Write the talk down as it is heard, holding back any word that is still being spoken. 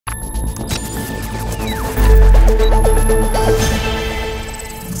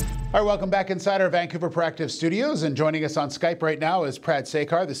All right, welcome back inside our Vancouver Proactive Studios, and joining us on Skype right now is Prad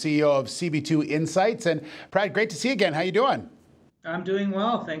Sekar, the CEO of CB2 Insights. And Prad, great to see you again. How you doing? I'm doing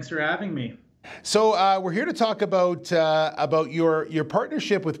well. Thanks for having me. So we're here to talk about your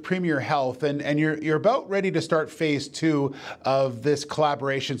partnership with Premier Health, and you're about ready to start phase 2 of this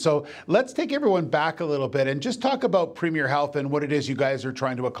collaboration. So let's take everyone back a little bit and just talk about Premier Health and what it is you guys are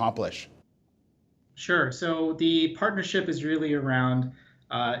trying to accomplish. Sure. So the partnership is really around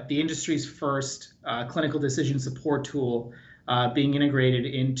the industry's first clinical decision support tool being integrated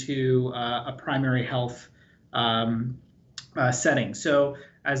into a primary health setting. So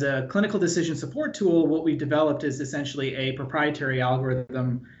as a clinical decision support tool, what we've developed is essentially a proprietary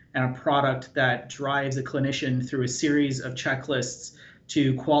algorithm and a product that drives a clinician through a series of checklists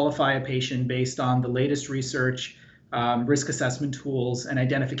to qualify a patient based on the latest research, risk assessment tools, and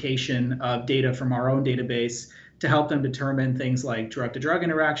identification of data from our own database to help them determine things like drug-to-drug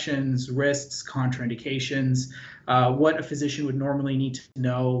interactions, risks, contraindications, what a physician would normally need to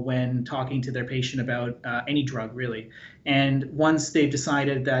know when talking to their patient about any drug, really. And once they've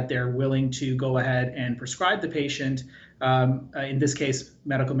decided that they're willing to go ahead and prescribe the patient, in this case,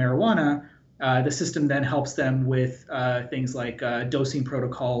 medical marijuana, the system then helps them with things like dosing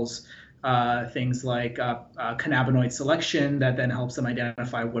protocols, things like cannabinoid selection that then helps them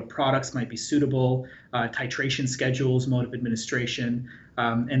identify what products might be suitable, titration schedules, mode of administration,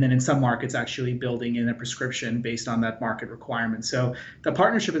 and then in some markets actually building in a prescription based on that market requirement. So the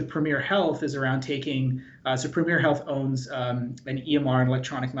partnership with Premier Health is around taking, so Premier Health owns an EMR, an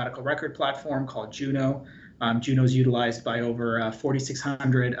electronic medical record platform called Juno. Juno is utilized by over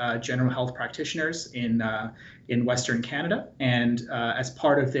 4,600 general health practitioners in Western Canada. And as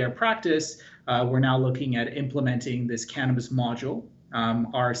part of their practice, we're now looking at implementing this cannabis module.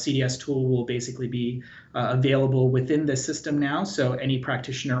 Our CDS tool will basically be available within the system now. So any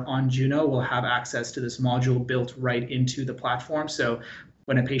practitioner on Juno will have access to this module built right into the platform. So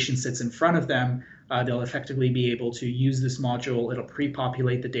when a patient sits in front of them, they'll effectively be able to use this module. It'll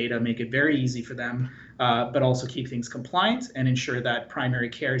pre-populate the data, make it very easy for them, but also keep things compliant and ensure that primary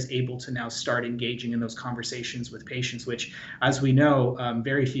care is able to now start engaging in those conversations with patients, which, as we know,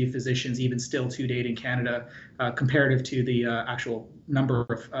 very few physicians, even still to date in Canada, comparative to the actual number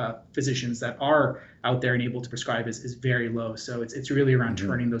of physicians that are out there and able to prescribe is very low. So it's really around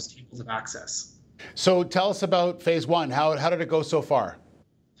turning those tables of access. So tell us about phase 1. How did it go so far?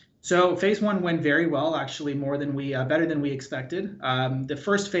 So phase 1 went very well, actually better than we expected. The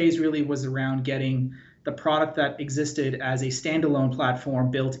first phase really was around getting the product that existed as a standalone platform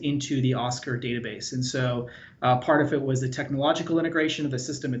built into the OSCAR database. And so part of it was the technological integration of the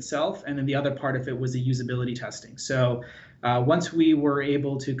system itself, and then the other part of it was the usability testing. So once we were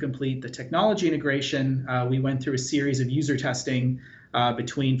able to complete the technology integration, we went through a series of user testing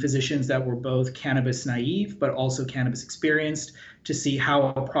between physicians that were both cannabis naive but also cannabis experienced to see how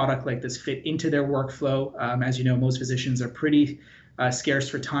a product like this fit into their workflow. As you know, most physicians are pretty scarce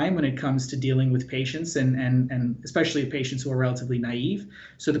for time when it comes to dealing with patients and especially patients who are relatively naive.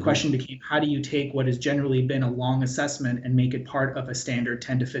 So the question became, how do you take what has generally been a long assessment and make it part of a standard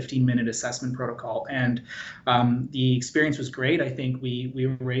 10 to 15 minute assessment protocol? And the experience was great. I think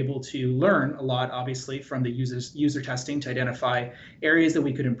we were able to learn a lot, obviously, from the user testing to identify areas that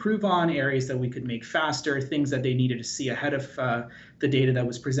we could improve on, areas that we could make faster, things that they needed to see ahead of the data that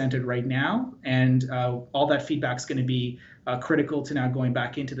was presented right now. And all that feedback is going to be critical to now going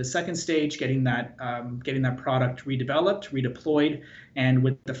back into the second stage, getting that product redeveloped, redeployed, and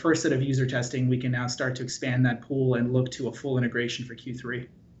with the first set of user testing, we can now start to expand that pool and look to a full integration for Q3.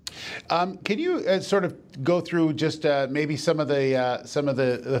 Can you sort of go through just maybe some of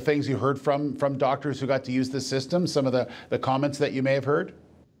the things you heard from doctors who got to use the system, some of the comments that you may have heard?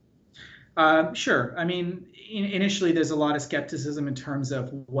 Sure. I mean, initially, there's a lot of skepticism in terms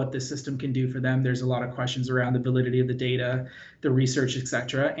of what the system can do for them. There's a lot of questions around the validity of the data, the research, et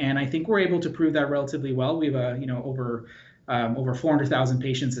cetera. And I think we're able to prove that relatively well. We have over 400,000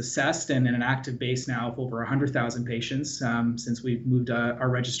 patients assessed and an active base now of over 100,000 patients since we've moved our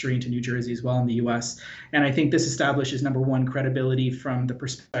registry into New Jersey as well in the US. And I think this establishes, number one, credibility from the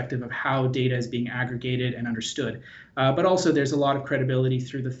perspective of how data is being aggregated and understood. But also there's a lot of credibility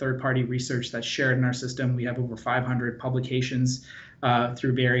through the third-party research that's shared in our system. We have over 500 publications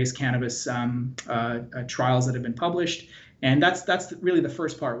through various cannabis trials that have been published. And that's really the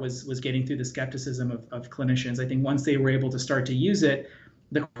first part was getting through the skepticism of clinicians. I think once they were able to start to use it,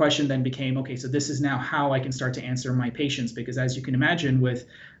 the question then became, okay, so this is now how I can start to answer my patients, because as you can imagine, with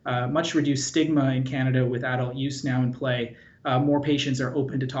much reduced stigma in Canada with adult use now in play, more patients are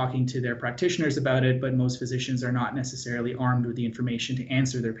open to talking to their practitioners about it, but most physicians are not necessarily armed with the information to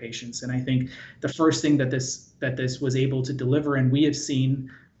answer their patients. And I think the first thing that this was able to deliver, and we have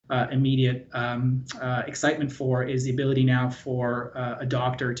seen immediate excitement for, is the ability now for a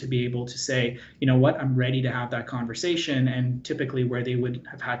doctor to be able to say, you know what, I'm ready to have that conversation. And typically where they would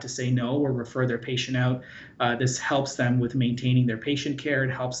have had to say no or refer their patient out, this helps them with maintaining their patient care.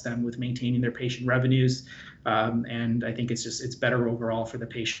 It helps them with maintaining their patient revenues. And I think it's better overall for the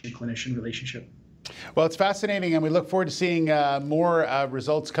patient-clinician relationship. Well, it's fascinating, and we look forward to seeing more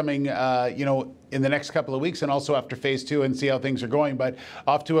results coming, in the next couple of weeks, and also after phase 2, and see how things are going. But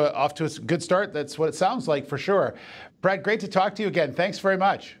off to a good start. That's what it sounds like for sure. Brad, great to talk to you again. Thanks very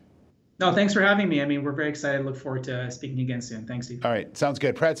much. No, thanks for having me. I mean, we're very excited. Look forward to speaking again soon. Thanks, Steve. All right, sounds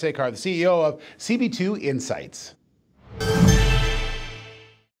good. Prad Sekar, the CEO of CB2 Insights.